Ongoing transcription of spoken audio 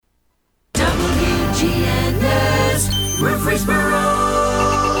WGNS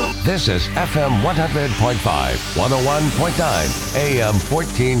Murfreesboro. This is FM 100.5, 101.9, AM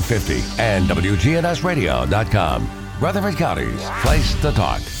 1450, and WGNSradio.com. Rutherford County's place to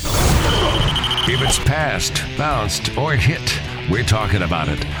talk. If it's passed, bounced, or hit, we're talking about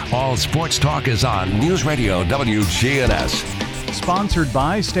it. All sports talk is on News Radio WGNS. Sponsored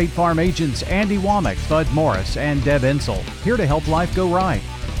by State Farm agents Andy Womack, Bud Morris, and Deb Insel. Here to help life go right.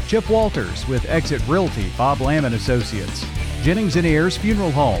 Chip Walters with Exit Realty, Bob Lamb and Associates. Jennings and Ayers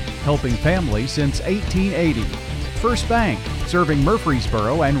Funeral Home, helping families since 1880. First Bank, serving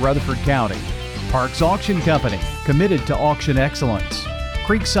Murfreesboro and Rutherford County. Parks Auction Company, committed to auction excellence.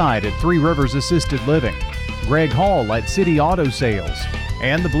 Creekside at Three Rivers Assisted Living. Greg Hall at City Auto Sales.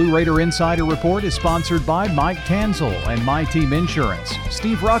 And the Blue Raider Insider Report is sponsored by Mike Tanzel and My Team Insurance,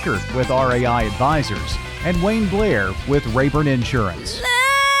 Steve Ruckert with RAI Advisors, and Wayne Blair with Rayburn Insurance.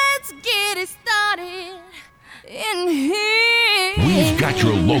 Let's get it started in here. We've got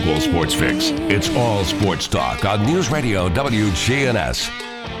your local sports fix. It's all sports talk on News Radio WGNS.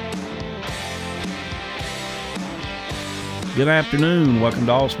 Good afternoon. Welcome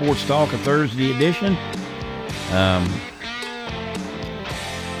to All Sports Talk, a Thursday edition.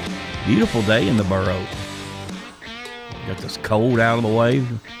 Beautiful day in the borough. Got this cold out of the way.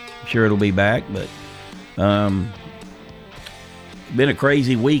 I'm sure it'll be back, but been a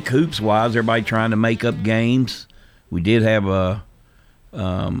crazy week hoops-wise. Everybody trying to make up games. We did have a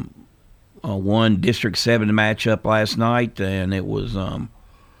one District 7 matchup last night, and it was a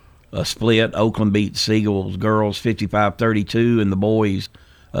split. Oakland beat Siegel's girls 55-32, and the boys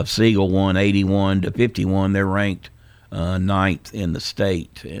of Siegel won 81-51. They're ranked ninth in the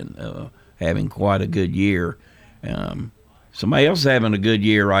state and having quite a good year. Somebody else having a good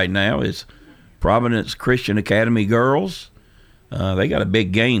year right now is Providence Christian Academy girls. They got a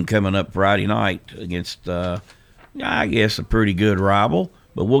big game coming up Friday night against, I guess, a pretty good rival.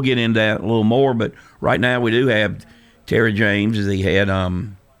 But we'll get into that a little more. But right now we do have Tara James as the head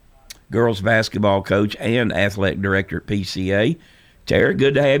girls basketball coach and athletic director at PCA. Tara,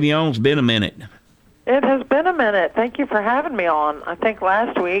 good to have you on. It's been a minute. It has been a minute. Thank you for having me on. I think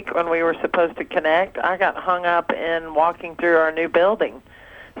last week when we were supposed to connect, I got hung up in walking through our new building.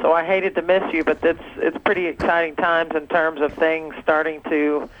 So I hated to miss you, but it's pretty exciting times in terms of things starting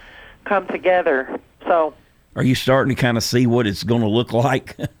to come together. So, are you starting to kind of see what it's going to look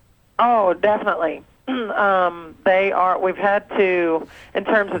like? Oh, definitely. They are. We've had to, in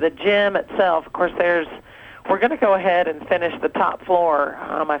terms of the gym itself, of course, we're going to go ahead and finish the top floor.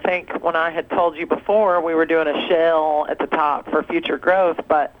 I think when I had told you before, we were doing a shell at the top for future growth,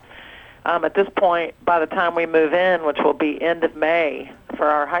 but at this point, by the time we move in, which will be end of May for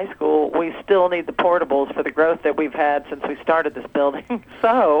our high school, we still need the portables for the growth that we've had since we started this building.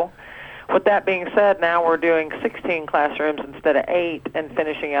 So, with that being said, now we're doing 16 classrooms instead of 8 and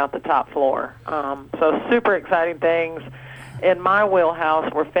finishing out the top floor. So super exciting things. In my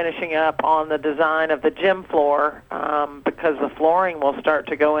wheelhouse, we're finishing up on the design of the gym floor because the flooring will start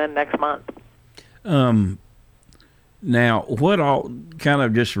to go in next month. Now, what all kind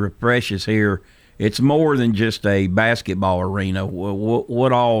of just refreshes here, it's more than just a basketball arena.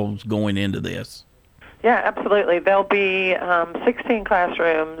 What all is going into this? Yeah, absolutely. There'll be 16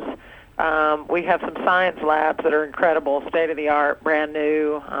 classrooms. We have some science labs that are incredible, state-of-the-art, brand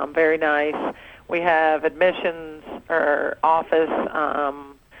new, very nice. We have admissions or office.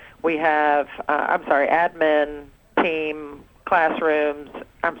 We have, admin, team, classrooms.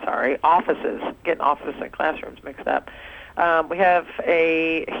 Offices. Getting offices and classrooms mixed up. We have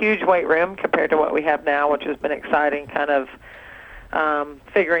a huge weight room compared to what we have now, which has been exciting, kind of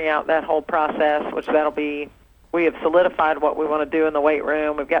figuring out that whole process, which that'll be. We have solidified what we want to do in the weight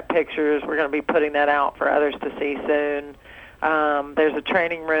room. We've got pictures. We're going to be putting that out for others to see soon. There's a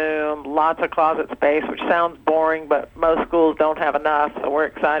training room, lots of closet space, which sounds boring, but most schools don't have enough, so we're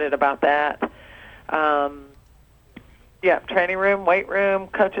excited about that. Training room, weight room,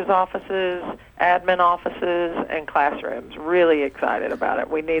 coaches' offices, admin offices, and classrooms. Really excited about it.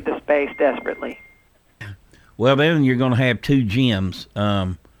 We need the space desperately. Well, then you're going to have 2 gyms.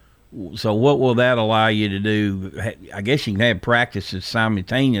 So what will that allow you to do? I guess you can have practices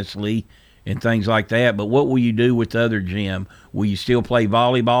simultaneously and things like that, but what will you do with the other gym? Will you still play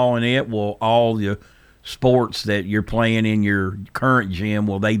volleyball in it? Will all the sports that you're playing in your current gym,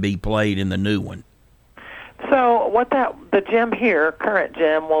 will they be played in the new one? So the gym here, current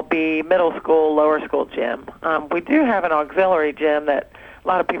gym, will be middle school, lower school gym. We do have an auxiliary gym that a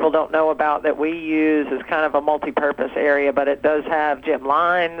lot of people don't know about that we use as kind of a multi-purpose area, but it does have gym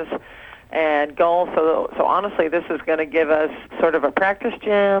lines and goals. So honestly, this is going to give us sort of a practice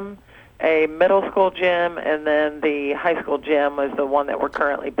gym a middle school gym, and then the high school gym is the one that we're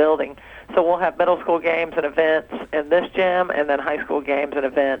currently building. So we'll have middle school games and events in this gym, and then high school games and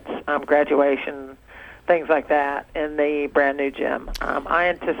events, graduation, things like that in the brand new gym. I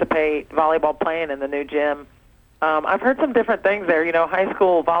anticipate volleyball playing in the new gym. I've heard some different things there. You know, high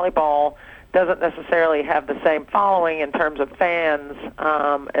school volleyball doesn't necessarily have the same following in terms of fans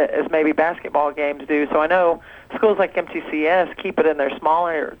as maybe basketball games do. So I know schools like MTCS keep it in their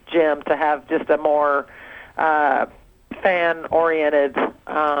smaller gym to have just a more fan-oriented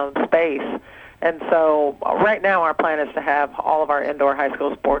space. And so right now our plan is to have all of our indoor high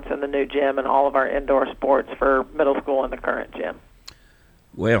school sports in the new gym and all of our indoor sports for middle school in the current gym.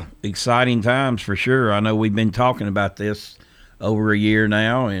 Well, exciting times for sure. I know we've been talking about this over a year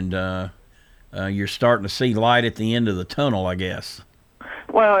now, and you're starting to see light at the end of the tunnel, I guess.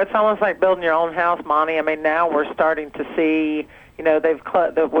 Well, it's almost like building your own house, Monty. I mean, now we're starting to see, you know, they're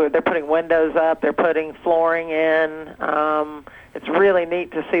putting windows up, they're putting flooring in. It's really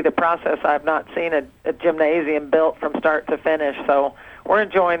neat to see the process. I've not seen a gymnasium built from start to finish, so we're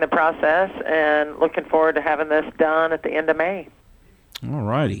enjoying the process and looking forward to having this done at the end of May. All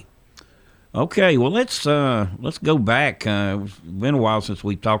righty. Okay, well, let's go back. It's been a while since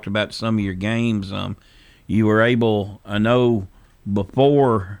we talked about some of your games. You were able, I know,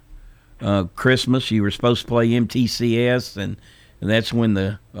 before Christmas, you were supposed to play MTCS, and that's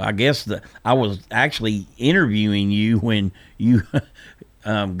when I was actually interviewing you when you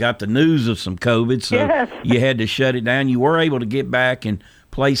got the news of some COVID, so yes. You had to shut it down. You were able to get back and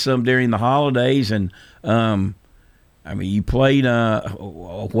play some during the holidays, and I mean, you played a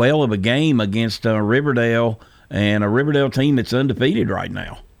whale of a game against Riverdale, and a Riverdale team that's undefeated right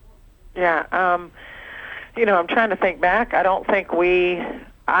now. Yeah, you know, I'm trying to think back. I don't think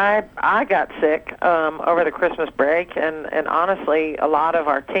I got sick over the Christmas break, and honestly, a lot of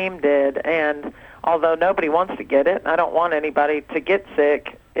our team did. And although nobody wants to get it, I don't want anybody to get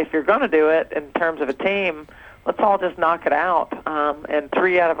sick. If you're going to do it in terms of a team, let's all just knock it out. And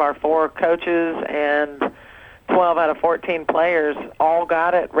 3 out of our 4 coaches and 12 out of 14 players all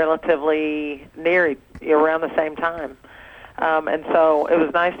got it relatively near around the same time. And so it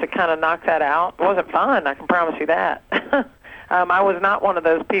was nice to kind of knock that out. It wasn't fun, I can promise you that. I was not one of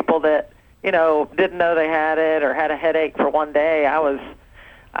those people that, you know, didn't know they had it or had a headache for one day. I was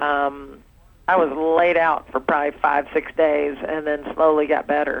laid out for probably 5-6 days and then slowly got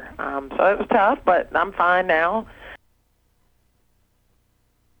better. So it was tough, but I'm fine now.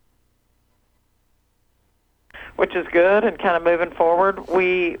 Which is good, and kind of moving forward.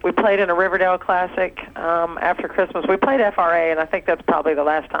 We played in a Riverdale Classic after Christmas. We played FRA, and I think that's probably the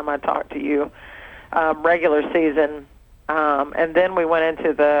last time I talked to you, regular season. And then we went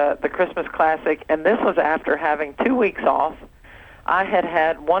into the Christmas Classic, and this was after having 2 weeks off. I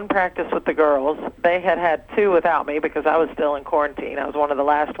had 1 practice with the girls. They had 2 without me because I was still in quarantine. I was one of the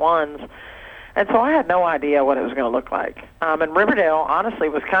last ones. And so I had no idea what it was going to look like. And Riverdale, honestly,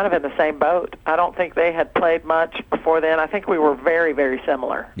 was kind of in the same boat. I don't think they had played much before then. I think we were very, very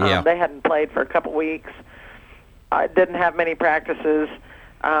similar. Yeah. They hadn't played for a couple weeks. I didn't have many practices.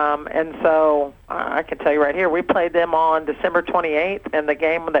 And so I can tell you right here, we played them on December 28th, and the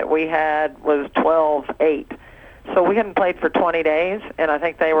game that we had was 12-8. So we hadn't played for 20 days, and I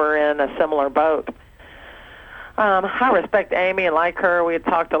think they were in a similar boat. I respect Amy and like her. We had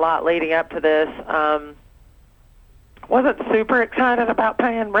talked a lot leading up to this. Wasn't super excited about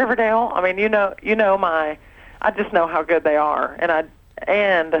playing Riverdale. I mean, I just know how good they are,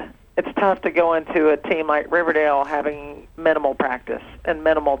 and it's tough to go into a team like Riverdale having minimal practice and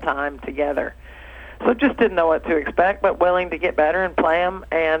minimal time together. So just didn't know what to expect, but willing to get better and play them.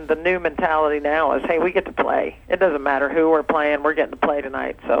 And the new mentality now is, hey, we get to play. It doesn't matter who we're playing. We're getting to play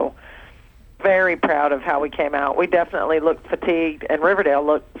tonight. So very proud of how we came out. We definitely looked fatigued, and Riverdale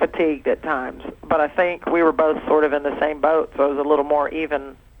looked fatigued at times. But I think we were both sort of in the same boat, so it was a little more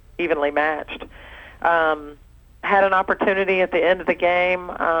evenly matched. Had an opportunity at the end of the game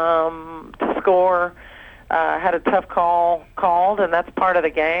to score. Had a tough call called, and that's part of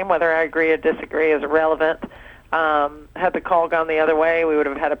the game. Whether I agree or disagree is irrelevant. Had the call gone the other way, we would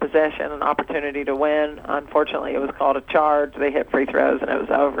have had a possession, an opportunity to win. Unfortunately, it was called a charge. They hit free throws, and it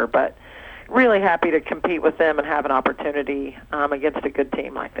was over. But really happy to compete with them and have an opportunity against a good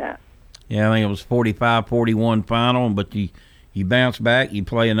team like that. Yeah, I think it was 45-41 final, but you bounce back, you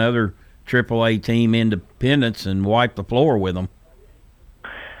play another AAA team, Independence, and wipe the floor with them.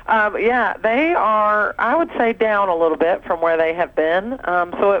 Yeah, they are, I would say, down a little bit from where they have been.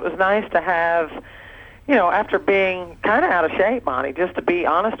 So it was nice to have, after being kind of out of shape, Monty, just to be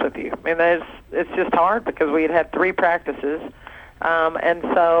honest with you. I mean, it's just hard because we had 3 practices. And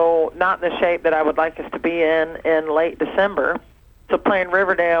so not in the shape that I would like us to be in late December. So playing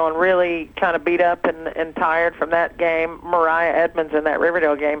Riverdale and really kind of beat up and tired from that game. Mariah Edmonds in that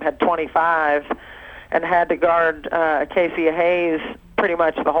Riverdale game had 25 and had to guard Casey Hayes pretty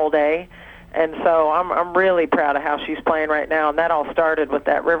much the whole day. And so I'm really proud of how she's playing right now. And that all started with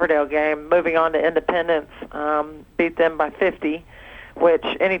that Riverdale game. Moving on to Independence, beat them by 50, which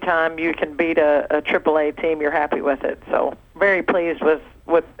anytime you can beat a AAA team, you're happy with it. So very pleased with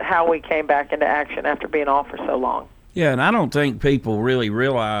how we came back into action after being off for so long. Yeah, and I don't think people really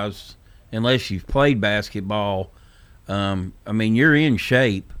realize, unless you've played basketball, you're in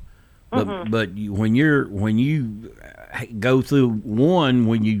shape. But when you go through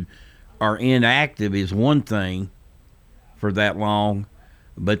when you are inactive is one thing for that long,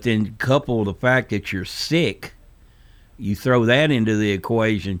 but then couple the fact that you're sick, you throw that into the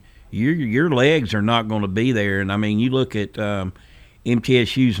equation, your legs are not going to be there. And you look at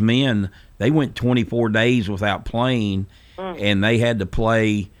MTSU's men, they went 24 days without playing, and they had to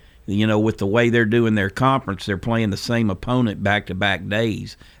play, with the way they're doing their conference, they're playing the same opponent back-to-back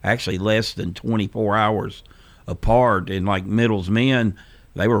days, actually less than 24 hours apart. And like Middle's men,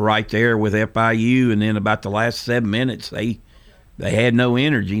 they were right there with FIU, and then about the last 7 minutes, they had no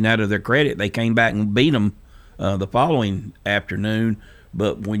energy. Now, to their credit, they came back and beat them the following afternoon.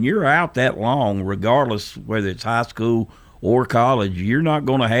 But when you're out that long, regardless whether it's high school or college, you're not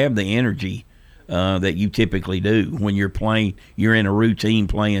going to have the energy that you typically do when you're playing. You're in a routine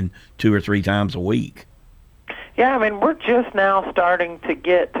playing 2 or 3 times a week. Yeah, we're just now starting to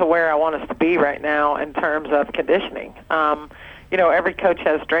get to where I want us to be right now in terms of conditioning. Every coach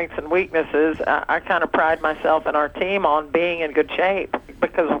has strengths and weaknesses. I kind of pride myself and our team on being in good shape,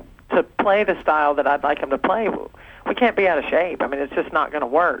 because to play the style that I'd like them to play, we can't be out of shape. It's just not going to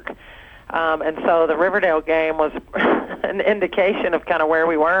work. And so the Riverdale game was an indication of kind of where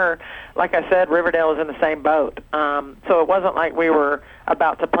we were. Like I said, Riverdale was in the same boat. So it wasn't like we were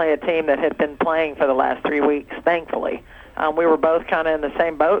about to play a team that had been playing for the last 3 weeks, thankfully. We were both kind of in the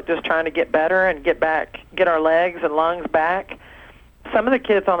same boat, just trying to get better and get our legs and lungs back. Some of the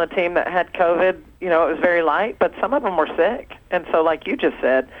kids on the team that had COVID, it was very light, but some of them were sick. And so like you just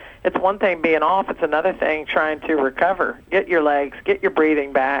said, it's one thing being off, it's another thing trying to recover, get your legs, get your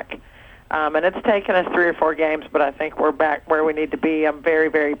breathing back. And it's taken us 3 or 4 games, but I think we're back where we need to be. I'm very,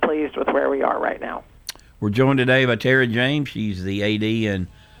 very pleased with where we are right now. We're joined today by Tara James. She's the AD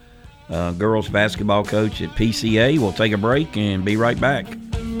and girls basketball coach at PCA. We'll take a break and be right back.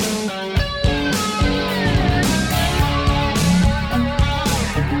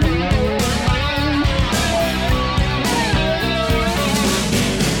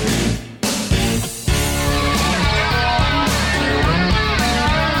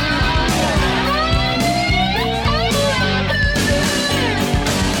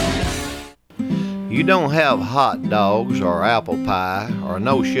 You don't have hot dogs or apple pie or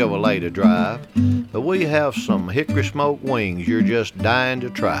no Chevrolet to drive, but we have some hickory smoked wings you're just dying to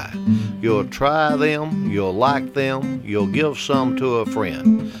try. You'll try them, you'll like them, you'll give some to a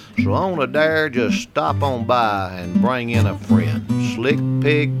friend. So on a dare, just stop on by and bring in a friend. Slick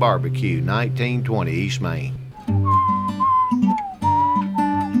Pig Barbecue, 1920 East Main.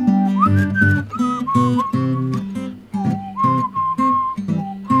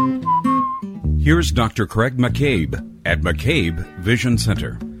 Here's Dr. Craig McCabe at McCabe Vision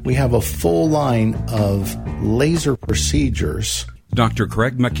Center. We have a full line of laser procedures. Dr.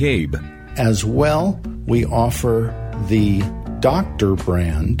 Craig McCabe. As well, we offer the Doctor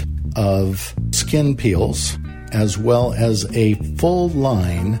brand of skin peels, as well as a full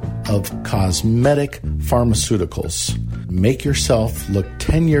line of cosmetic pharmaceuticals. Make yourself look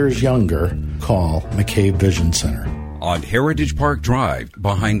 10 years younger. Call McCabe Vision Center. On Heritage Park Drive,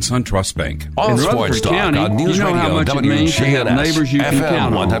 behind SunTrust Bank. All sports talk County, on News you know Radio how much it means to have neighbors you can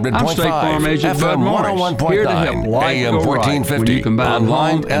count on. I'm State Farm Agent Bud Morris, here to help life AM go right when you combine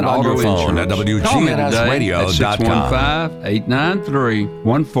online home and on your phone at WGNSradio.com.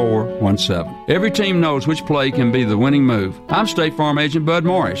 615-893-1417. Every team knows which play can be the winning move. I'm State Farm Agent Bud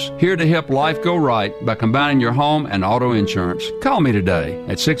Morris, here to help life go right by combining your home and auto insurance. Call me today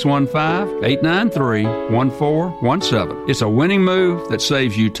at 615-893-1417. It's a winning move that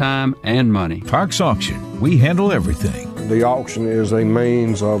saves you time and money. Parks Auction. We handle everything. The auction is a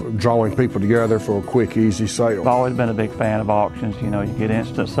means of drawing people together for a quick, easy sale. I've always been a big fan of auctions. You get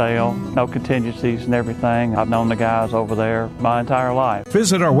instant sale, no contingencies and everything. I've known the guys over there my entire life.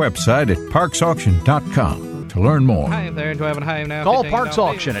 Visit our website at parksauction.com to learn more. Hi there, do I have a home now? Call Parks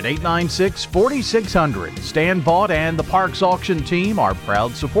Auction at 896-4600. Stan Vaught and the Parks Auction team are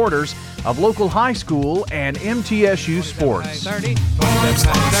proud supporters of local high school and MTSU sports. 30,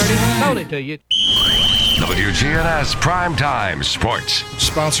 30, sold it to you. WGNS Primetime Sports.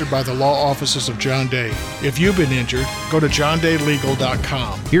 Sponsored by the law offices of John Day. If you've been injured, go to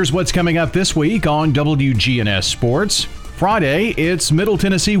johndaylegal.com. Here's what's coming up this week on WGNS Sports. Friday, it's Middle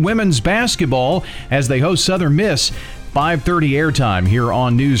Tennessee women's basketball as they host Southern Miss. 5:30 airtime here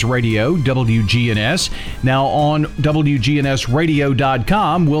on News Radio WGNS. Now on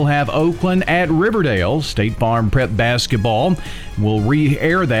WGNSradio.com, we'll have Oakland at Riverdale. State Farm Prep basketball. We'll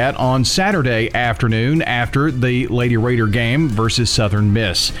re-air that on Saturday afternoon after the Lady Raider game versus Southern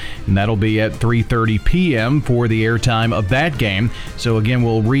Miss. And that'll be at 3:30 p.m. for the airtime of that game. So again,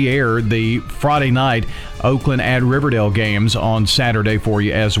 we'll re-air the Friday night Oakland at Riverdale games on Saturday for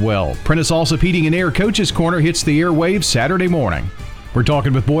you as well. Prentice Allsup Heating and Air Coaches Corner hits the airwaves Saturday morning. We're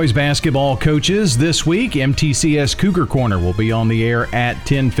talking with boys basketball coaches this week. MTCS Cougar Corner will be on the air at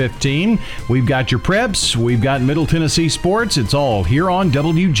 10:15. We've got your preps. We've got Middle Tennessee sports. It's all here on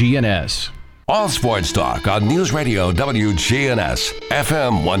WGNS. All sports talk on News Radio WGNS,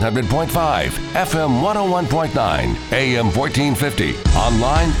 FM 100.5, FM 101.9, AM 1450,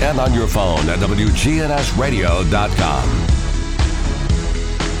 online and on your phone at WGNSradio.com.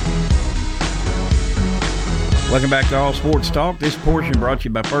 Welcome back to All Sports Talk. This portion brought to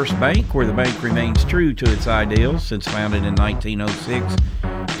you by First Bank, where the bank remains true to its ideals since founded in 1906.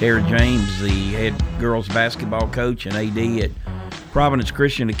 Tara James, the head girls basketball coach and AD at Providence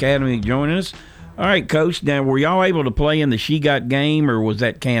Christian Academy, joining us. All right, Coach, now were y'all able to play in the She Got game, or was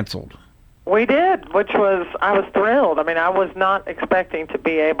that canceled? We did, I was thrilled. I mean, I was not expecting to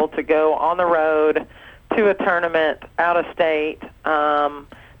be able to go on the road to a tournament out of state,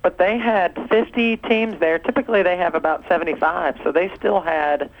 but they had 50 teams there. Typically they have about 75, so they still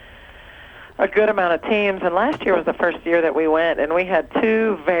had a good amount of teams. And last year was the first year that we went, and we had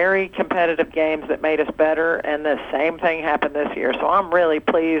two very competitive games that made us better, and the same thing happened this year. So I'm really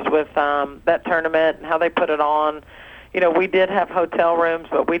pleased with that tournament and how they put it on. You know, we did have hotel rooms,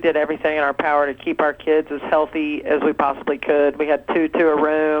 but we did everything in our power to keep our kids as healthy as we possibly could. We had two to a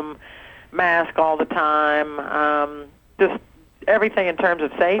room, mask all the time, just everything in terms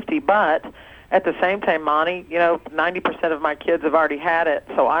of safety. But at the same time, Monty, 90% of my kids have already had it,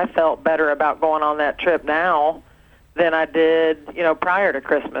 so I felt better about going on that trip now than I did, prior to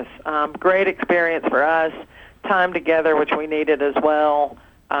Christmas. Great experience for us, time together, which we needed as well.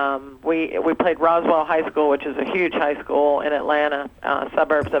 We played Roswell High School, which is a huge high school in Atlanta,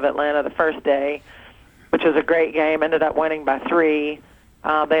 suburbs of Atlanta, the first day, which was a great game. Ended up winning by 3. They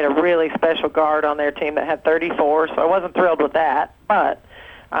had a really special guard on their team that had 34, so I wasn't thrilled with that, but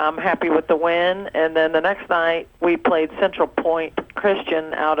I'm happy with the win. And then the next night, we played Central Point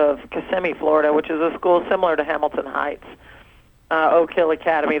Christian out of Kissimmee, Florida, which is a school similar to Hamilton Heights, Oak Hill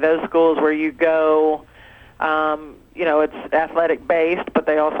Academy, those schools where you go, it's athletic-based, but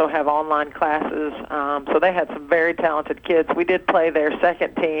they also have online classes. So they had some very talented kids. We did play their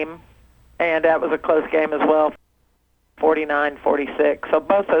second team, and that was a close game as well, 49-46. So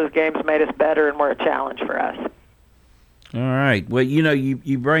both those games made us better and were a challenge for us. All right. Well,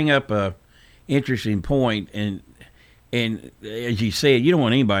 you bring up a interesting point, and as you said, you don't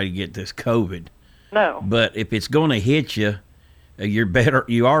want anybody to get this COVID. No. But if it's going to hit you,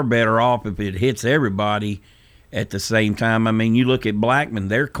 you are better off if it hits everybody at the same time. I mean, you look at Blackman;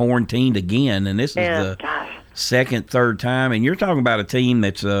 they're quarantined again, and this is the second, third time. And you're talking about a team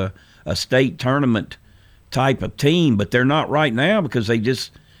that's a state tournament type of team, but they're not right now because they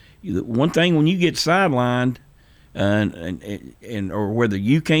just one thing when you get sidelined. And or whether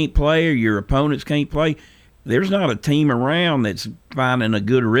you can't play or your opponents can't play, there's not a team around that's finding a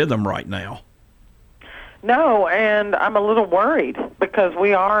good rhythm right now. No, and I'm a little worried because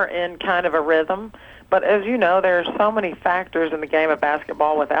we are in kind of a rhythm. But as you know, there are so many factors in the game of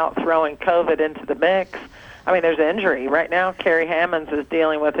basketball without throwing COVID into the mix. I mean, there's injury. Right now, Kerry Hammonds is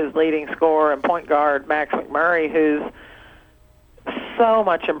dealing with his leading scorer and point guard, Max McMurray, who's so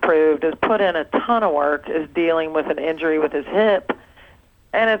much improved, has put in a ton of work, is dealing with an injury with his hip.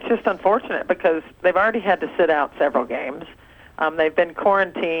 And it's just unfortunate because they've already had to sit out several games. They've been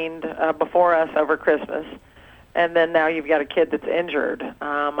quarantined before us over Christmas. And then now you've got a kid that's injured.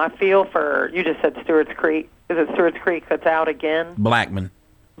 I feel for, you just said Stewart's Creek. Is it Stewart's Creek that's out again? Blackman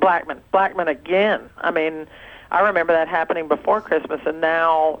again. I mean, I remember that happening before Christmas, and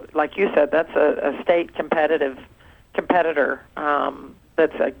now, like you said, that's a state competitor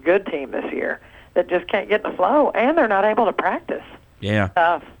that's a good team this year that just can't get the flow, and they're not able to practice.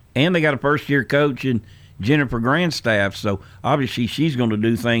 Yeah. And they got a first-year coach in Jennifer Grandstaff, so obviously she's going to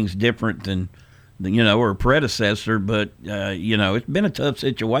do things different than or predecessor, but, it's been a tough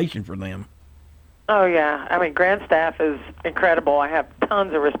situation for them. Oh, yeah. I mean, Grandstaff is incredible. I have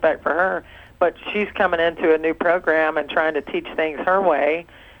tons of respect for her, but she's coming into a new program and trying to teach things her way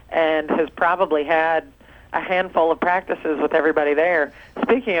and has probably had a handful of practices with everybody there.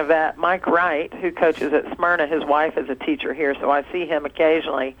 Speaking of that, Mike Wright, who coaches at Smyrna, his wife is a teacher here, so I see him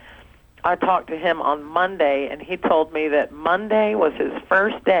occasionally. I talked to him on Monday, and he told me that Monday was his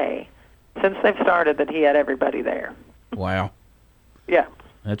first day since they've started that he had everybody there. Wow. Yeah.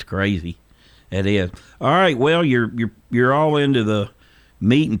 That's crazy. It is. All right, well, you're all into the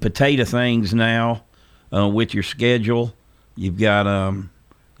meat and potato things now with your schedule. You've got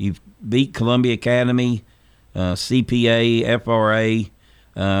you've beat Columbia Academy, CPA, FRA.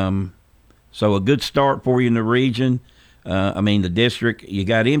 So a good start for you in the region. The district. You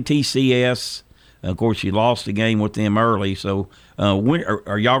got MTCS. Of course, you lost the game with them early. So when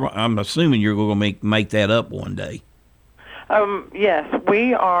are y'all? I'm assuming you're going to make that up one day. Yes,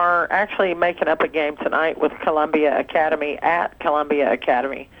 we are actually making up a game tonight with Columbia Academy at Columbia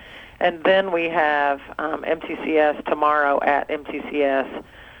Academy. And then we have MTCS tomorrow at MTCS.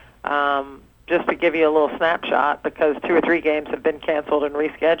 Just to give you a little snapshot, because 2 or 3 games have been canceled and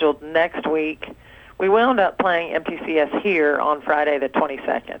rescheduled, next week we wound up playing MTCS here on Friday the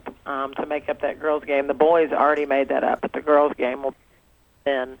 22nd to make up that girls' game. The boys already made that up, but the girls' game will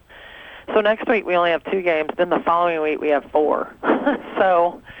be in. So next week we only have 2 games. Then the following week we have 4.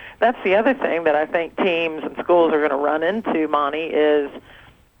 So that's the other thing that I think teams and schools are going to run into, Monty, is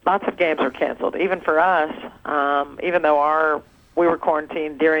lots of games are canceled. Even for us, even though we were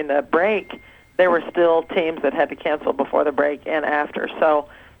quarantined during the break, there were still teams that had to cancel before the break and after. So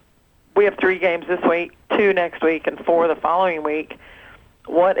we have 3 games this week, 2 next week, and 4 the following week.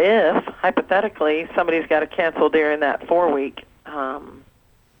 What if, hypothetically, somebody's got to cancel during that 4-week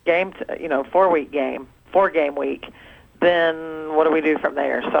game, 4-week game, 4-game week? Then what do we do from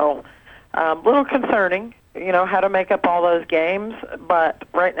there? So a little concerning, how to make up all those games. But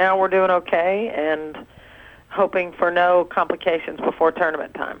right now we're doing okay and hoping for no complications before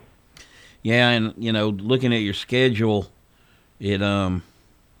tournament time. Yeah, and, looking at your schedule, your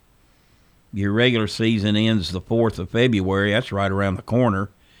regular season ends the 4th of February. That's right around the corner.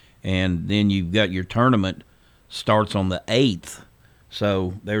 And then you've got your tournament starts on the 8th.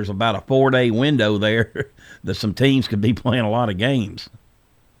 So there's about a 4-day window there that some teams could be playing a lot of games.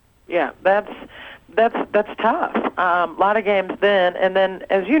 Yeah, that's tough. A lot of games then. And then,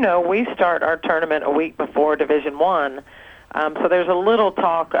 as you know, we start our tournament a week before Division I. So there's a little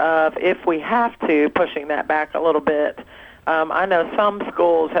talk of, if we have to, pushing that back a little bit. I know some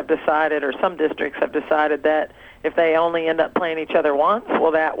schools have decided, or some districts have decided, that if they only end up playing each other once,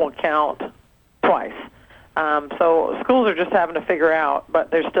 well, that will count twice. So schools are just having to figure out, but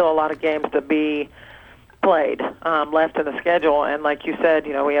there's still a lot of games to be played left in the schedule. And like you said,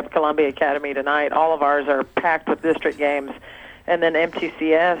 we have Columbia Academy tonight. All of ours are packed with district games. And then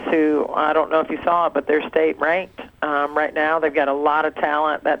MTCS, who I don't know if you saw it, but they're state ranked right now. They've got a lot of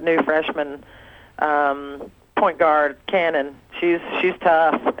talent. That new freshman point guard, Cannon, she's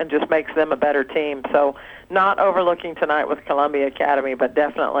tough and just makes them a better team. So not overlooking tonight with Columbia Academy, but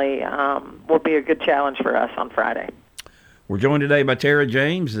definitely will be a good challenge for us on Friday. We're joined today by Tara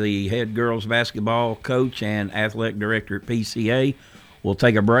James, the head girls basketball coach and athletic director at PCA. We'll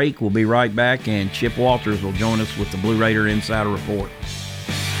take a break. We'll be right back, and Chip Walters will join us with the Blue Raider Insider Report.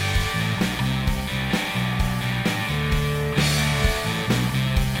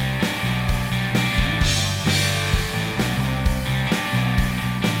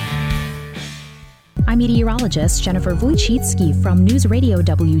 I'm meteorologist Jennifer Wojcicki from News Radio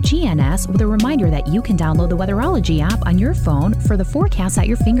WGNS with a reminder that you can download the Weatherology app on your phone for the forecast at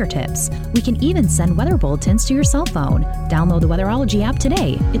your fingertips. We can even send weather bulletins to your cell phone. Download the Weatherology app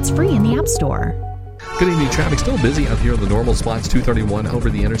today. It's free in the App Store. Good evening. Traffic still busy out here on the normal spots. 231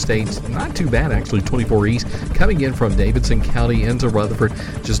 over the interstate. Not too bad, actually. 24 east coming in from Davidson County into Rutherford.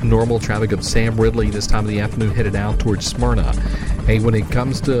 Just normal traffic of Sam Ridley this time of the afternoon headed out towards Smyrna. Hey, when it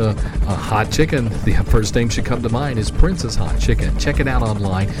comes to hot chicken, the first name should come to mind is Prince's Hot Chicken. Check it out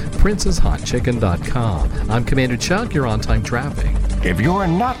online, princeshotchicken.com. I'm Commander Chuck. You're on time traffic. If you're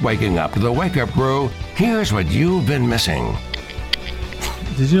not waking up to the wake-up crew, here's what you've been missing.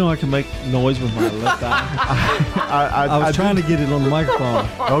 Did you know I can make noise with my left eye? I was trying to get it on the microphone.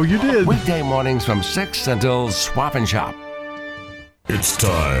 Oh, you did. Weekday mornings from 6 until Swap and Shop. It's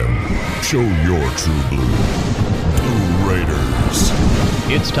time. Show your true blue. Blue Raiders.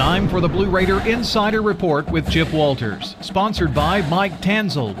 It's time for the Blue Raider Insider Report with Chip Walters, sponsored by Mike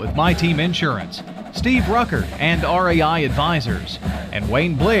Tanzel with My Team Insurance. Steve Rucker and RAI Advisors, and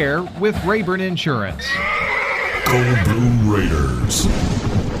Wayne Blair with Rayburn Insurance. Go Blue Raiders.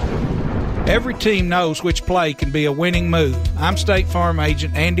 Every team knows which play can be a winning move. I'm State Farm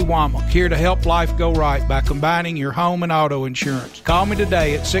Agent Andy Womack, here to help life go right by combining your home and auto insurance. Call me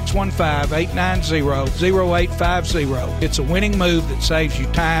today at 615-890-0850. It's a winning move that saves you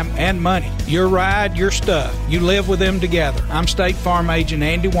time and money. Your ride, your stuff. You live with them together. I'm State Farm Agent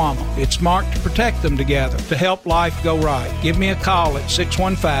Andy Womack. It's smart to protect them together to help life go right. Give me a call at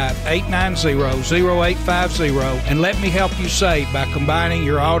 615-890-0850 and let me help you save by combining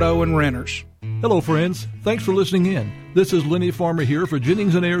your auto and renters. Hello, friends. Thanks for listening in. This is Lenny Farmer here for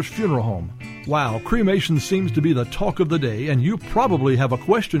Jennings & Ayers Funeral Home. Wow, cremation seems to be the talk of the day, and you probably have a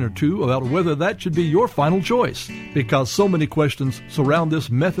question or two about whether that should be your final choice, because so many questions surround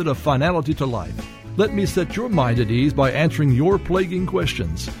this method of finality to life. Let me set your mind at ease by answering your plaguing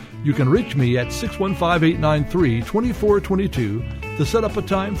questions. You can reach me at 615-893-2422 to set up a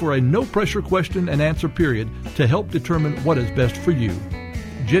time for a no-pressure question and answer period to help determine what is best for you.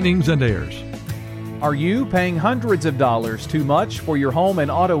 Jennings & Ayers. Are you paying hundreds of dollars too much for your home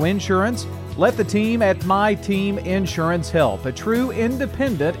and auto insurance? Let the team at My Team Insurance help, a true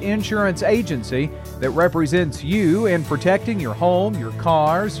independent insurance agency that represents you in protecting your home, your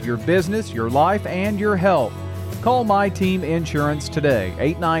cars, your business, your life, and your health. Call My Team Insurance today,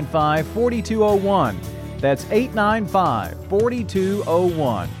 895-4201. That's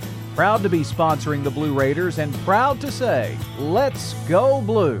 895-4201. Proud to be sponsoring the Blue Raiders and proud to say, let's go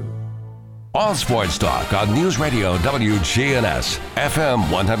Blue. All sports talk on News Radio WGNS, FM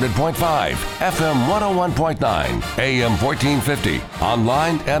 100.5, FM 101.9, AM 1450,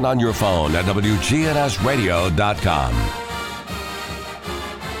 online and on your phone at WGNSradio.com.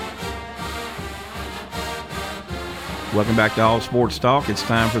 Welcome back to All Sports Talk. It's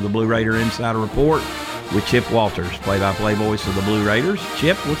time for the Blue Raider Insider Report with Chip Walters, play-by-play voice of the Blue Raiders.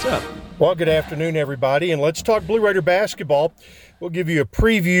 Chip, what's up? Well, good afternoon, everybody, and let's talk Blue Raider basketball. We'll give you a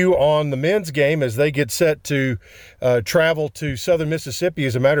preview on the men's game as they get set to travel to Southern Mississippi.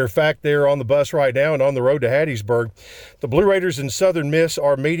 As a matter of fact, they're on the bus right now and on the road to Hattiesburg. The Blue Raiders and Southern Miss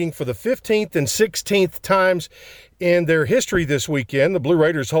are meeting for the 15th and 16th times in their history this weekend. The Blue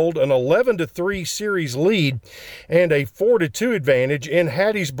Raiders hold an 11-3 series lead and a 4-2 advantage in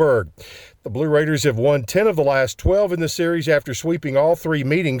Hattiesburg. The Blue Raiders have won 10 of the last 12 in the series after sweeping all three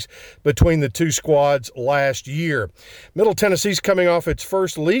meetings between the two squads last year. Middle Tennessee's coming off its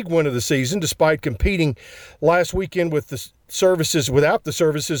first league win of the season despite competing last weekend with without the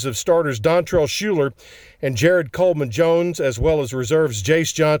services of starters Dontrell Shuler and Jared Coleman-Jones, as well as reserves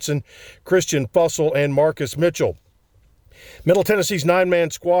Jace Johnson, Christian Fussell, and Marcus Mitchell. Middle Tennessee's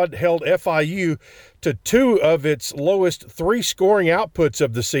nine-man squad held FIU to two of its lowest three scoring outputs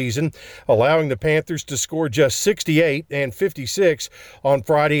of the season, allowing the Panthers to score just 68 and 56 on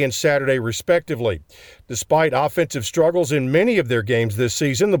Friday and Saturday, respectively. Despite offensive struggles in many of their games this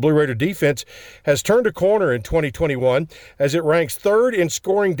season, the Blue Raider defense has turned a corner in 2021 as it ranks third in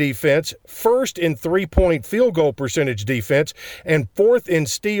scoring defense, first in three-point field goal percentage defense, and fourth in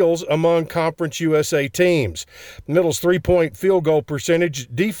steals among Conference USA teams. Middle's three-point field goal percentage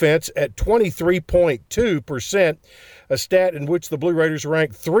defense at 23.2%, a stat in which the Blue Raiders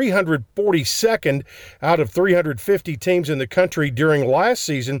ranked 342nd out of 350 teams in the country during last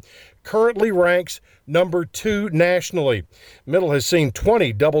season, currently ranks number 2 nationally. Middle has seen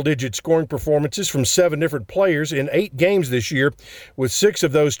 20 double-digit scoring performances from 7 different players in 8 games this year, with 6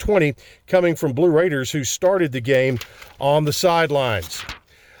 of those 20 coming from Blue Raiders who started the game on the sidelines.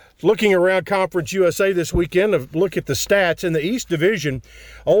 Looking around Conference USA this weekend, a look at the stats. In the East Division,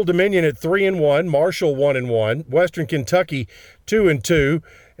 Old Dominion at 3-1, Marshall 1-1, Western Kentucky 2-2,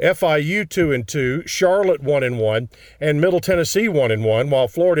 FIU 2-2, Charlotte 1-1, and Middle Tennessee 1-1, while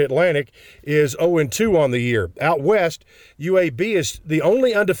Florida Atlantic is 0-2 on the year. Out west, UAB is the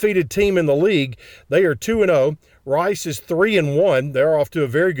only undefeated team in the league. They are 2-0. Rice is 3-1. They're off to a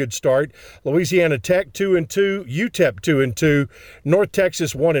very good start. Louisiana Tech 2-2, UTEP 2-2, North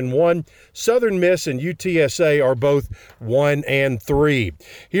Texas 1-1. Southern Miss and UTSA are both 1-3.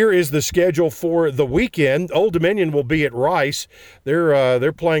 Here is the schedule for the weekend. Old Dominion will be at Rice.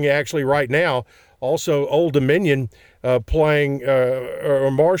 They're playing actually right now. Also, Old Dominion playing, or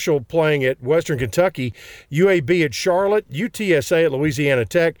Marshall playing at Western Kentucky, UAB at Charlotte, UTSA at Louisiana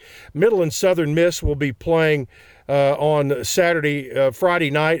Tech. Middle and Southern Miss will be playing on Friday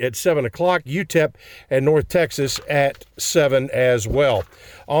night at 7 o'clock, UTEP and North Texas at 7 as well.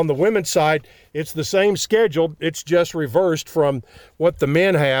 On the women's side, It's the same schedule. It's just reversed from what the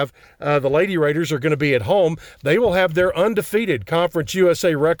men have. The Lady Raiders are going to be at home. They will have their undefeated Conference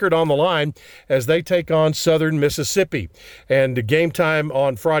USA record on the line as they take on Southern Mississippi. And the game time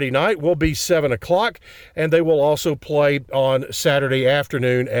on Friday night will be 7 o'clock, and they will also play on Saturday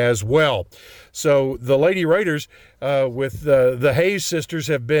afternoon as well. So the Lady Raiders with the Hayes sisters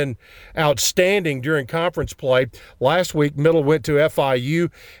have been outstanding during conference play. Last week, Middle went to FIU,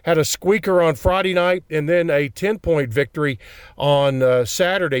 had a squeaker on Friday night, and then a 10-point victory on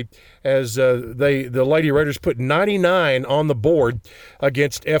Saturday as the Lady Raiders put 99 on the board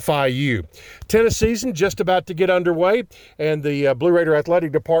against FIU. Tennis season just about to get underway, and the Blue Raider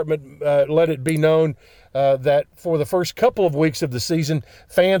Athletic Department let it be known that for the first couple of weeks of the season,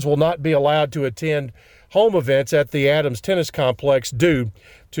 fans will not be allowed to attend home events at the Adams Tennis Complex due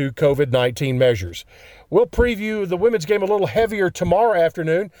to COVID-19 measures. We'll preview the women's game a little heavier tomorrow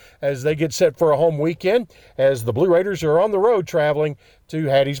afternoon as they get set for a home weekend as the Blue Raiders are on the road traveling to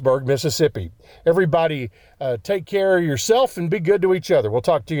Hattiesburg, Mississippi. Everybody take care of yourself and be good to each other. We'll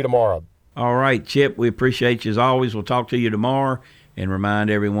talk to you tomorrow. All right, Chip, we appreciate you as always. We'll talk to you tomorrow. And remind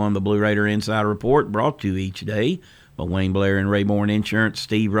everyone the Blue Raider Insider Report brought to you each day by Wayne Blair and Rayborn Insurance,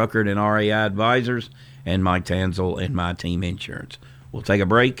 Steve Ruckert and RAI Advisors, and Mike Tanzel and My Team Insurance. We'll take a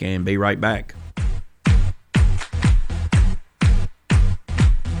break and be right back.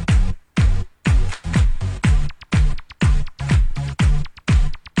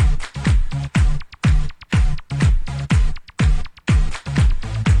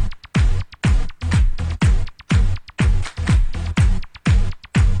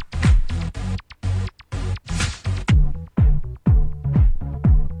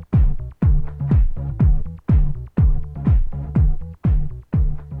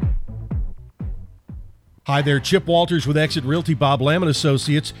 Hi there, Chip Walters with Exit Realty Bob Lamb &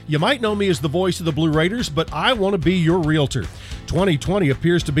 Associates. You might know me as the voice of the Blue Raiders, but I want to be your realtor. 2020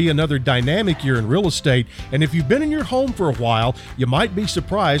 appears to be another dynamic year in real estate, and if you've been in your home for a while, you might be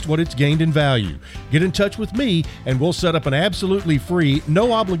surprised what it's gained in value. Get in touch with me, and we'll set up an absolutely free,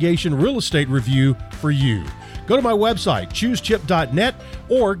 no-obligation real estate review for you. Go to my website, choosechip.net,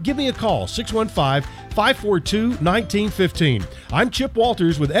 or give me a call, 615-542-1915. I'm Chip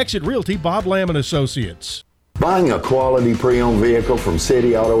Walters with Exit Realty Bob Lamb & Associates. Buying a quality pre-owned vehicle from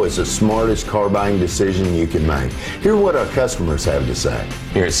City Auto is the smartest car buying decision you can make. Hear what our customers have to say.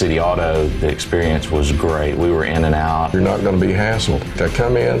 Here at City Auto, the experience was great. We were in and out. You're not going to be hassled. They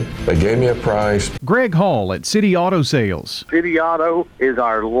come in, they gave me a price. Greg Hall at City Auto Sales. City Auto is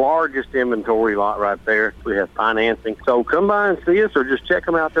our largest inventory lot right there. We have financing. So come by and see us or just check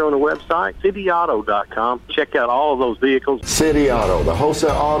them out there on the website, cityauto.com. Check out all of those vehicles. City Auto, the wholesale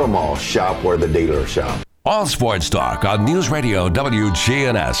auto mall. Shop where the dealers shop. All Sports Talk on News Radio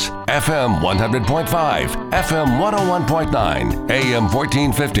WGNS, FM 100.5, FM 101.9, AM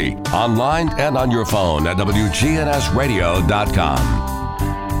 1450, online and on your phone at WGNSradio.com.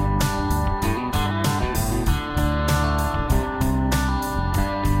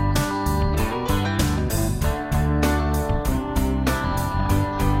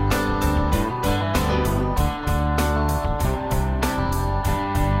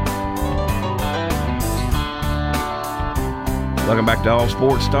 Welcome back to All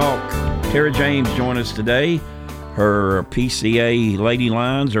Sports Talk. Tara James joined us today. Her PCA Lady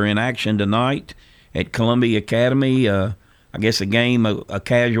Lions are in action tonight at Columbia Academy. I guess a game a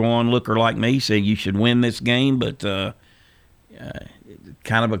casual onlooker like me said you should win this game, but kind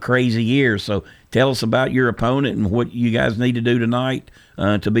of a crazy year. So tell us about your opponent and what you guys need to do tonight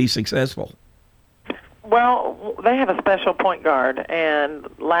to be successful. Well, they have a special point guard, and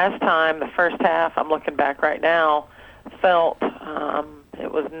last time, the first half, I'm looking back right now, felt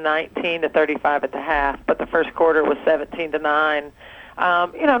it was 19-35 at the half, but the first quarter was 17-9.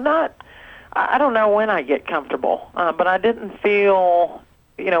 I don't know when I get comfortable, but I didn't feel,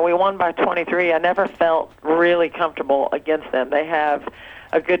 we won by 23. I never felt really comfortable against them. They have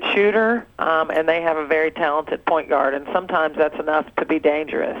a good shooter, and they have a very talented point guard, and sometimes that's enough to be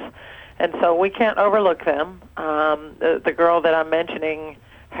dangerous. And so we can't overlook them. The girl that I'm mentioning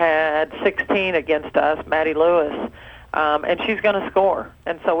had 16 against us, Maddie Lewis, and she's going to score.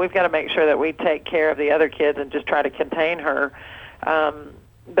 And so we've got to make sure that we take care of the other kids and just try to contain her.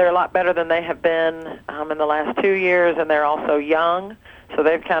 They're a lot better than they have been in the last 2 years, and they're also young, so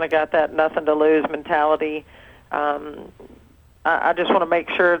they've kind of got that nothing-to-lose mentality. I just want to make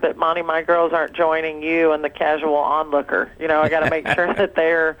sure that, Monty, my girls aren't joining you and the casual onlooker. I got to make sure that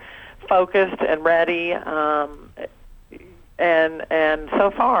they're focused and ready, and so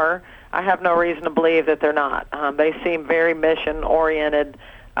far, I have no reason to believe that they're not. They seem very mission-oriented.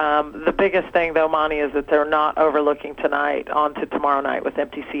 The biggest thing, though, Monty, is that they're not overlooking tonight onto tomorrow night with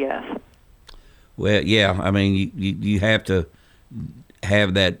MTCS. Well, yeah, I mean, you have to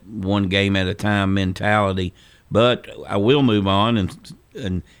have that one game at a time mentality. But I will move on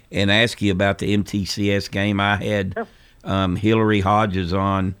and ask you about the MTCS game. I had Hillary Hodges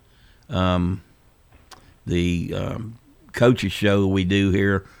on the coaches show we do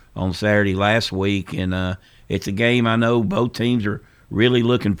here on Saturday last week, and it's a game I know both teams are really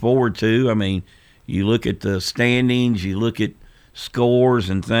looking forward to. I mean, you look at the standings, you look at scores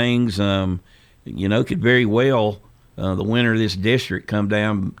and things, could very well the winner of this district come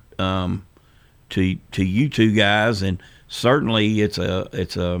down to you two guys, and certainly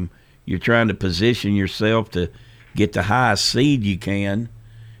you're trying to position yourself to get the highest seed you can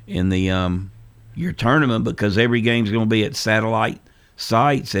in the your tournament, because every game's going to be at satellite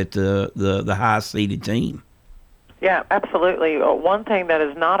sites at the highest seeded team. Yeah, absolutely. One thing that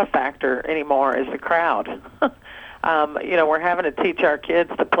is not a factor anymore is the crowd. We're having to teach our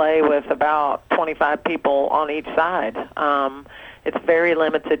kids to play with about 25 people on each side. It's very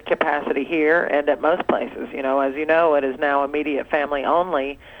limited capacity here and at most places. As you know, it is now immediate family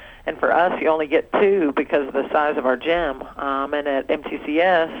only. And for us, you only get 2 because of the size of our gym. And at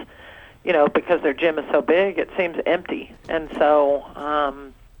MTCS, because their gym is so big, it seems empty. And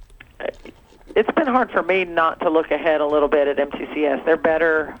so it's been hard for me not to look ahead a little bit at MTCS. They're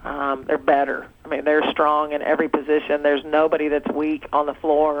better. They're better. I mean, they're strong in every position. There's nobody that's weak on the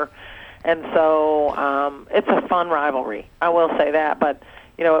floor. And so it's a fun rivalry. I will say that. But,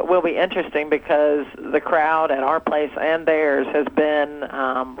 it will be interesting because the crowd at our place and theirs has been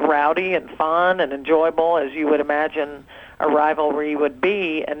rowdy and fun and enjoyable, as you would imagine a rivalry would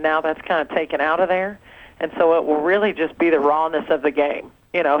be. And now that's kind of taken out of there. And so it will really just be the rawness of the game.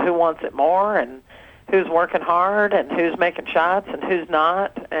 Who wants it more and who's working hard and who's making shots and who's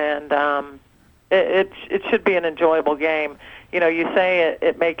not. And it should be an enjoyable game. You say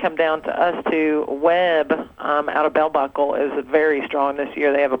it may come down to us two. Webb out of Bell Buckle is very strong this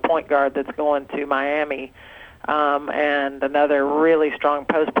year. They have a point guard that's going to Miami and another really strong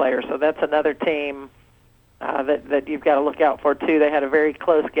post player. So that's another team that you've got to look out for, too. They had a very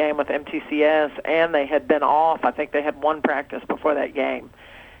close game with MTCS, and they had been off. I think they had one practice before that game.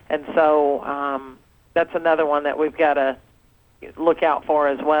 And so that's another one that we've got to look out for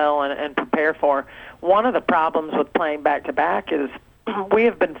as well and prepare for. One of the problems with playing back-to-back is we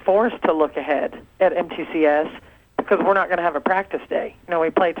have been forced to look ahead at MTCS because we're not going to have a practice day. We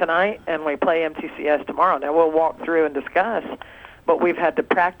play tonight and we play MTCS tomorrow. Now, we'll walk through and discuss, but we've had to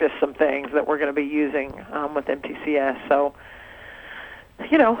practice some things that we're going to be using with MTCS. So,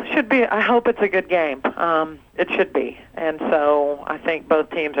 should be. I hope it's a good game. It should be. And so I think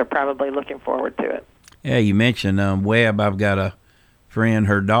both teams are probably looking forward to it. Yeah, you mentioned Webb. I've got a friend,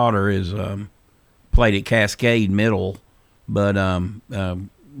 her daughter is played at Cascade Middle, but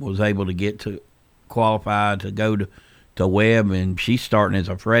was able to get to qualify to go to Webb, and she's starting as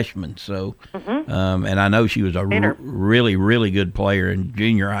a freshman. So, and I know she was a really, really good player in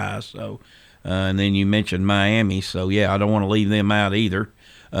junior high. So, and then you mentioned Miami. So, yeah, I don't want to leave them out either.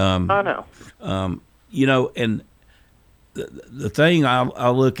 No. And the thing I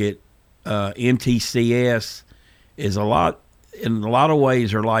look at MTCS is in a lot of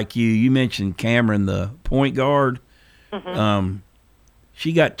ways are like you. You mentioned Cameron, the point guard.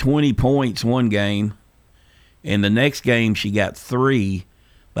 She got 20 points one game, and the next game she got 3,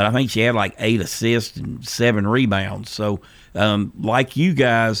 but I think she had like 8 assists and 7 rebounds. So, like you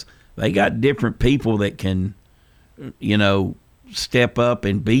guys, they got different people that can, step up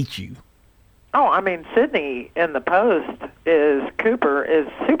and beat you. Oh, I mean, Sydney in the post Cooper is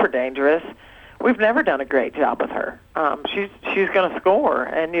super dangerous. We've never done a great job with her. She's going to score,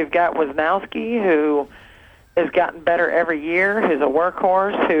 and you've got Wisnowski, who has gotten better every year, who's a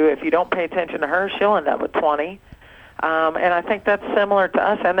workhorse, who, if you don't pay attention to her, she'll end up with 20. And I think that's similar to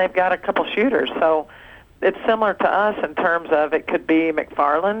us, and they've got a couple shooters. So it's similar to us in terms of it could be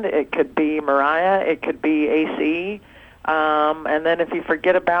McFarland, it could be Mariah, it could be AC. And then if you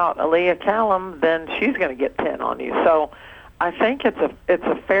forget about Aaliyah Callum, then she's going to get 10 on you. So I think it's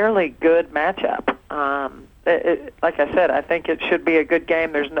a fairly good matchup. Like I said, I think it should be a good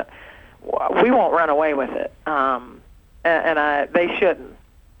game. We won't run away with it, they shouldn't.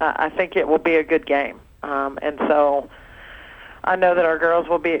 I think it will be a good game, and so I know that our girls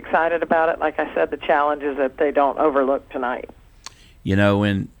will be excited about it. Like I said, the challenge is that they don't overlook tonight.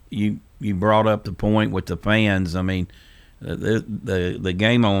 When you brought up the point with the fans, I mean, the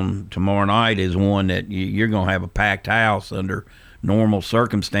game on tomorrow night is one that you're going to have a packed house under normal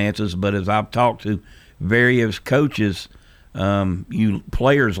circumstances. But as I've talked to various coaches, You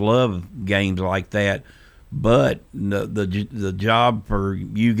players love games like that, but the job for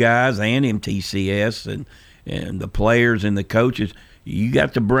you guys and MTCS and the players and the coaches, you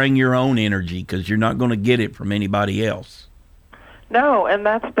got to bring your own energy because you're not going to get it from anybody else. No, and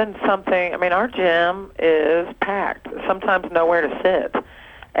that's been something. I mean, our gym is packed, sometimes nowhere to sit,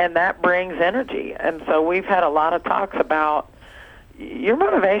 and that brings energy. And so we've had a lot of talks about your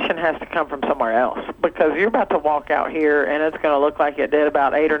motivation has to come from somewhere else, because you're about to walk out here and it's going to look like it did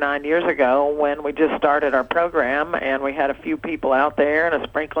about 8 or 9 years ago when we just started our program and we had a few people out there and a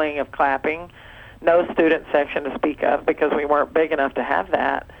sprinkling of clapping, no student section to speak of because we weren't big enough to have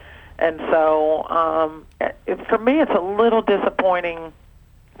that. And so for me, it's a little disappointing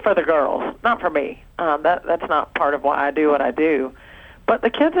for the girls, not for me. That's not part of why I do what I do. But the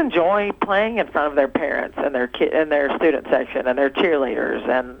kids enjoy playing in front of their parents and their student section and their cheerleaders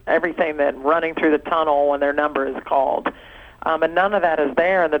and everything, that running through the tunnel when their number is called. And none of that is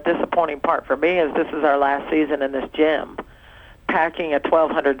there. And the disappointing part for me is this is our last season in this gym. Packing a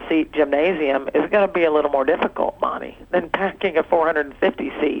 1,200-seat gymnasium is going to be a little more difficult, Monty, than packing a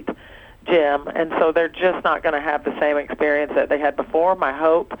 450-seat gym. And so they're just not going to have the same experience that they had before. My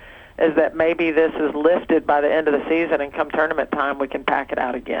hope is that maybe this is lifted by the end of the season, and come tournament time we can pack it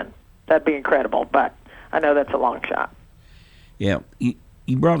out again. That'd be incredible, but I know that's a long shot. Yeah,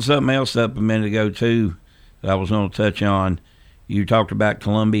 you brought something else up a minute ago, too, that I was going to touch on. You talked about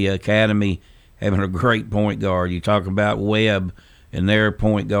Columbia Academy having a great point guard. You talk about Webb and their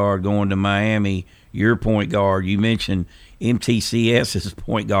point guard going to Miami, your point guard. You mentioned MTCS's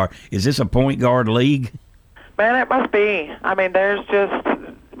point guard. Is this a point guard league? Man, it must be. I mean, there's just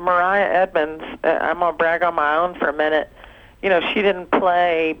Mariah Edmonds. I'm going to brag on my own for a minute. You know, she didn't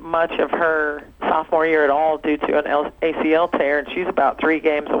play much of her sophomore year at all due to an ACL tear, and she's about 3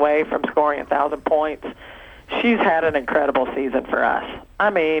 games away from scoring 1,000 points. She's had an incredible season for us. I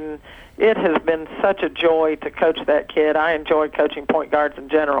mean, it has been such a joy to coach that kid. I enjoy coaching point guards in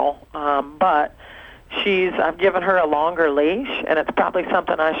general, but I've given her a longer leash, and it's probably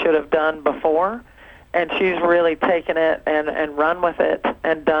something I should have done before. And she's really taken it and run with it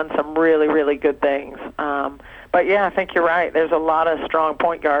and done some really, really good things. But yeah, I think you're right. There's a lot of strong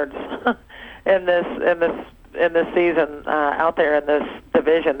point guards in this season out there in this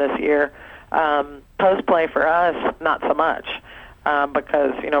division this year. Post play for us, not so much,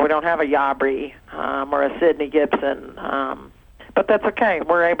 because we don't have a Yabri or a Sydney Gibson. But that's okay.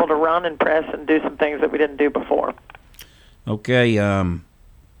 We're able to run and press and do some things that we didn't do before. Okay.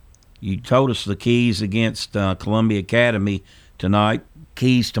 You told us the keys against Columbia Academy tonight,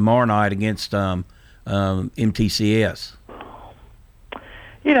 keys tomorrow night against MTCS.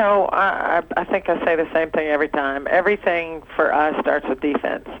 I think I say the same thing every time. Everything for us starts with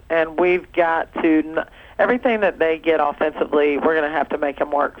defense, and we've got to everything that they get offensively, we're going to have to make them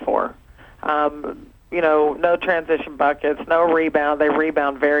work for. No transition buckets, no rebound. They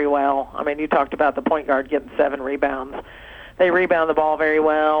rebound very well. I mean, you talked about the point guard getting 7 rebounds. They rebound the ball very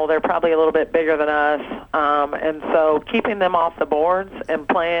well. They're probably a little bit bigger than us. And so keeping them off the boards and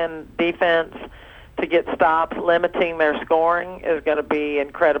playing defense to get stops, limiting their scoring is going to be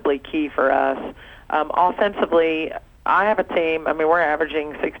incredibly key for us. Offensively, I have a team. I mean, we're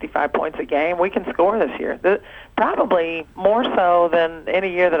averaging 65 points a game. We can score this year. Probably more so than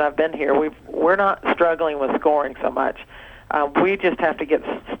any year that I've been here. We're not struggling with scoring so much. We just have to get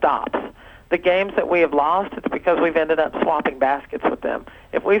stops. The games that we have lost, it's because we've ended up swapping baskets with them.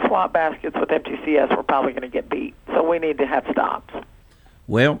 If we swap baskets with MTCS, we're probably going to get beat. So we need to have stops.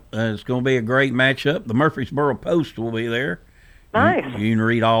 Well, it's going to be a great matchup. The Murfreesboro Post will be there. Nice. You can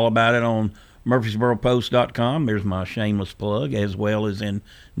read all about it on MurfreesboroPost.com. There's my shameless plug, as well as in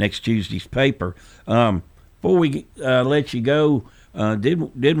next Tuesday's paper. Before we let you go,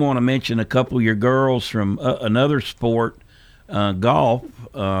 did want to mention a couple of your girls from another sport, golf.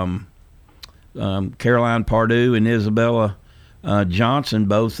 Caroline Pardue and Isabella Johnson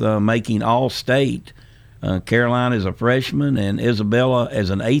both making All-State. Caroline is a freshman and Isabella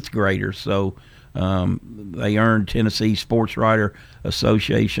as an 8th grader. So they earned Tennessee Sports Writer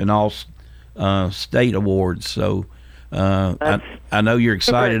Association All-State awards. So I know you're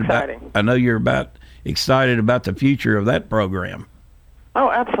excited about. I know you're excited about the future of that program.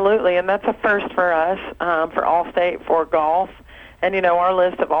 Oh, absolutely, and that's a first for us for All-State for golf. And, our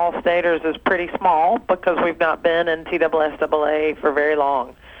list of All-Staters is pretty small because we've not been in TSSAA for very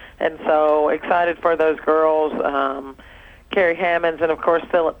long. And so excited for those girls. Carrie Hammonds and, of course,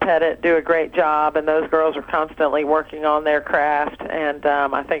 Philip Pettit do a great job, and those girls are constantly working on their craft. And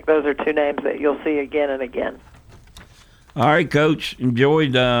I think those are 2 names that you'll see again and again. All right, Coach.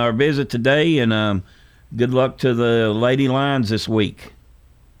 Enjoyed our visit today, and good luck to the Lady Lions this week.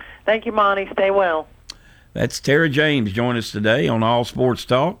 Thank you, Monty. Stay well. That's Tara James joining us today on All Sports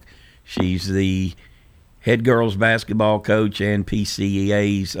Talk. She's the head girls basketball coach and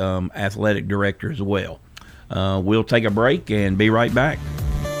PCEA's athletic director as well. We'll take a break and be right back.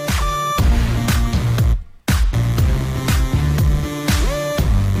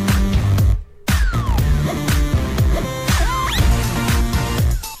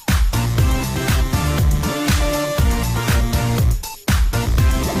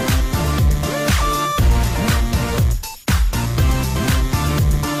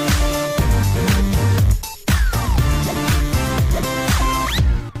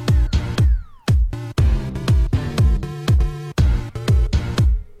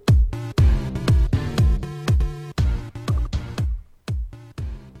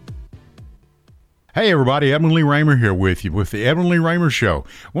 Hey everybody, Edmund Lee Raymer here with you with the Edmund Lee Raymer Show.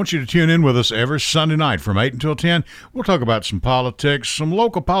 I want you to tune in with us every Sunday night from 8 until 10. We'll talk about some politics, some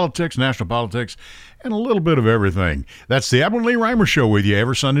local politics, national politics, and a little bit of everything. That's the Edmund Lee Raymer Show with you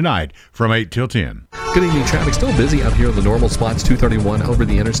every Sunday night from 8 till 10. Good evening. Traffic still busy out here on the normal spots, 231 over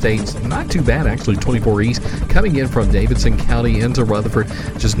the interstates. Not too bad, actually, 24 east. Coming in from Davidson County into Rutherford,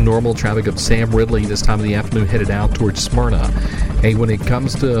 just normal traffic of Sam Ridley this time of the afternoon headed out towards Smyrna. Hey, when it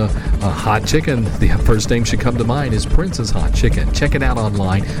comes to hot chicken, the first name should come to mind is Prince's Hot Chicken. Check it out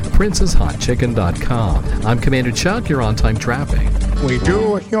online, princeshotchicken.com. I'm Commander Chuck. You're on time traffic. We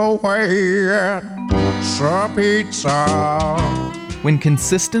do it your way at Sir Pizza. When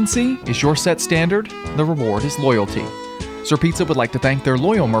consistency is your set standard, the reward is loyalty. Sir Pizza would like to thank their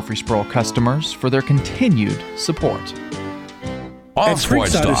loyal Murfreesboro customers for their continued support. All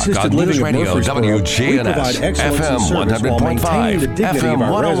Sports Talk on News Radio WGNS, FM 100.5, FM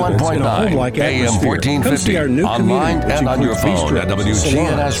 101.9, AM 1450, online and on your phone at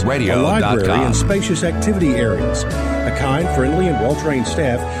WGNSradio.com. A library and spacious activity areas. A kind, friendly, and well-trained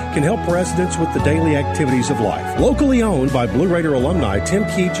staff can help residents with the daily activities of life. Locally owned by Blue Raider alumni Tim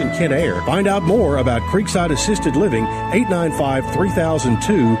Keach and Ken Ayer. Find out more about Creekside Assisted Living,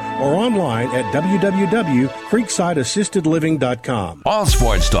 895-3002, or online at www.creeksideassistedliving.com. All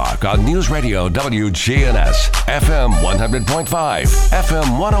Sports Talk on News Radio WGNS, FM 100.5,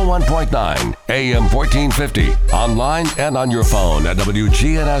 FM 101.9, AM 1450, online and on your phone at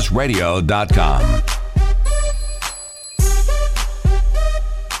WGNSradio.com.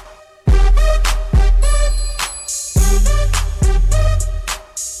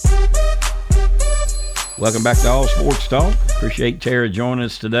 Welcome back to All Sports Talk. Appreciate Tara joining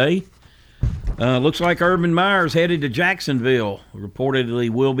us today. Looks like Urban Meyer's headed to Jacksonville.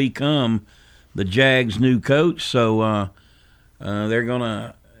 Reportedly will become the Jags' new coach. So they're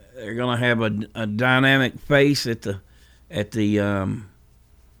gonna have a dynamic face at the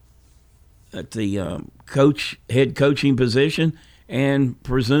head coaching position, and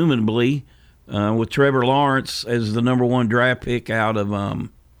presumably with Trevor Lawrence as the number 1 draft pick out of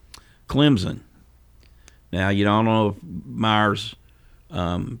Clemson. Now, you don't know if Myers'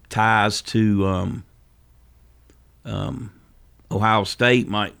 ties to Ohio State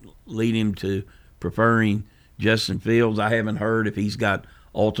might lead him to preferring Justin Fields. I haven't heard if he's got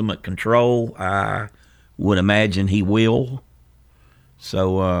ultimate control. I would imagine he will.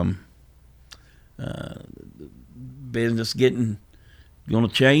 So business going to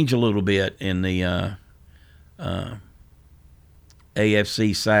change a little bit in the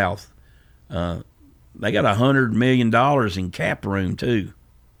AFC South. They got $100 million in cap room, too.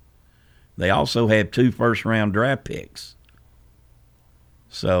 They also have 2 first-round draft picks.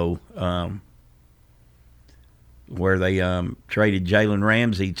 So, where they traded Jalen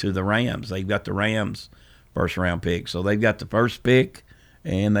Ramsey to the Rams. They've got the Rams first-round pick. So, they've got the first pick,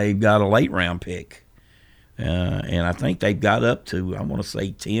 and they've got a late-round pick. And I think they've got up to, I want to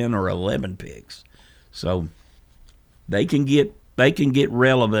say, 10 or 11 picks. So, they can get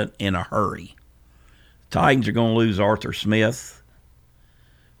relevant in a hurry. Titans are going to lose Arthur Smith,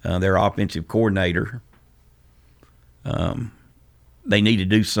 their offensive coordinator. They need to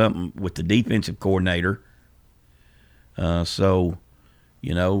do something with the defensive coordinator. So,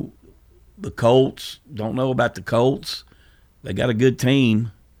 the Colts, don't know about the Colts. They got a good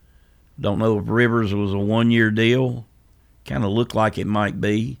team. Don't know if Rivers was a 1-year deal. Kind of looked like it might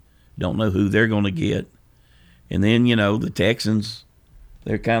be. Don't know who they're going to get. And then, the Texans,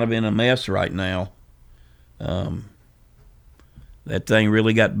 they're kind of in a mess right now. That thing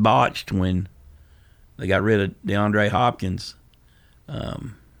really got botched when they got rid of DeAndre Hopkins.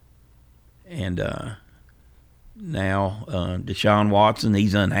 And now Deshaun Watson,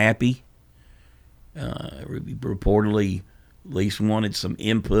 he's unhappy. Reportedly at least wanted some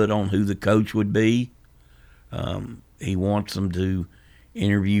input on who the coach would be. He wants them to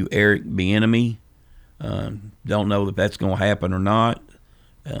interview Eric Bieniemy. Don't know if that's going to happen or not.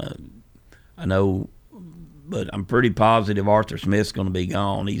 I know, but I'm pretty positive Arthur Smith's going to be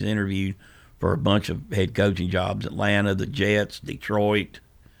gone. He's interviewed for a bunch of head coaching jobs: Atlanta, the Jets, Detroit.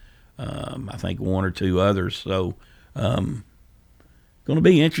 I think one or two others. So, going to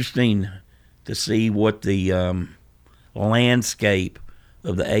be interesting to see what the landscape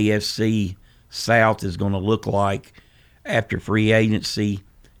of the AFC South is going to look like after free agency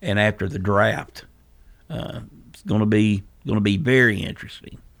and after the draft. It's going to be very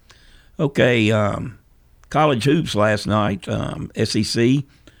interesting. Okay, college hoops last night. SEC,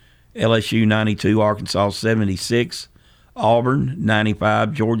 LSU 92, Arkansas 76, Auburn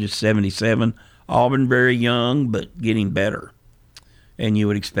 95, Georgia 77. Auburn very young but getting better, and you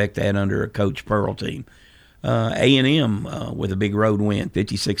would expect that under a Coach Pearl team. A&M with a big road win,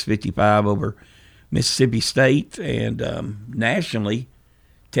 56-55 over Mississippi State. And nationally,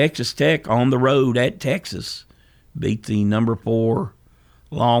 Texas Tech on the road at Texas beat the number 4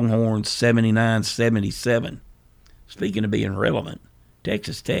 Longhorns 79-77. Speaking of being relevant,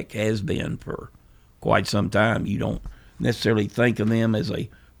 Texas Tech has been for quite some time. You don't necessarily think of them as a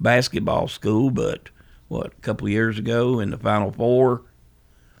basketball school, but a couple of years ago in the Final Four.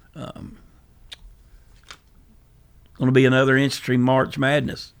 Going to be another interesting March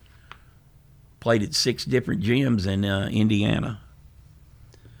Madness. Played at 6 different gyms in Indiana.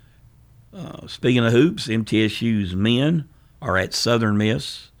 Speaking of hoops, MTSU's men are at Southern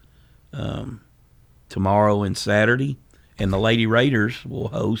Miss tomorrow and Saturday, and the Lady Raiders will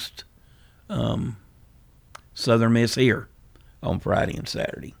host Southern Miss here on Friday and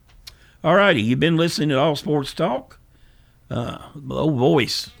Saturday. All righty, you've been listening to All Sports Talk. My old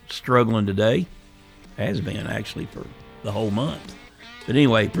voice struggling today. Has been actually for the whole month. But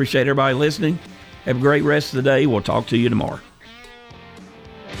anyway, appreciate everybody listening. Have a great rest of the day. We'll talk to you tomorrow.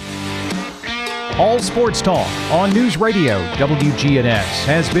 All Sports Talk on News Radio WGNS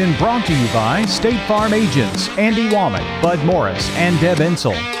has been brought to you by State Farm agents Andy Womack, Bud Morris, and Deb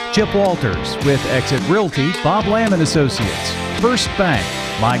Ensel. Chip Walters with Exit Realty, Bob Lamb & Associates. First Bank,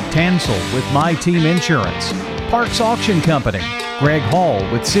 Mike Tansel with My Team Insurance. Parks Auction Company, Greg Hall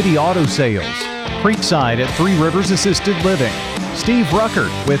with City Auto Sales. Creekside at Three Rivers Assisted Living. Steve Ruckert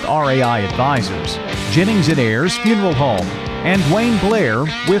with RAI Advisors. Jennings & Ayers Funeral Home. And Wayne Blair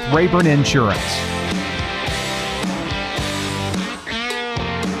with Rayburn Insurance.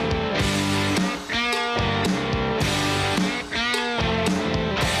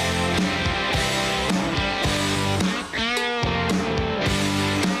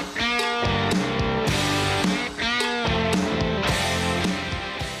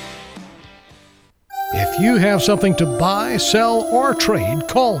 If you have something to buy, sell, or trade,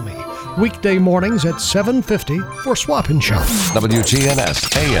 call me. Weekday mornings at 7:50 for Swap and Shop.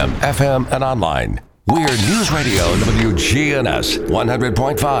 WGNS, AM, FM, and online. We're News Radio WGNS,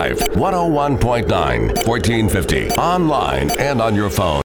 100.5, 101.9, 1450, online and on your phone.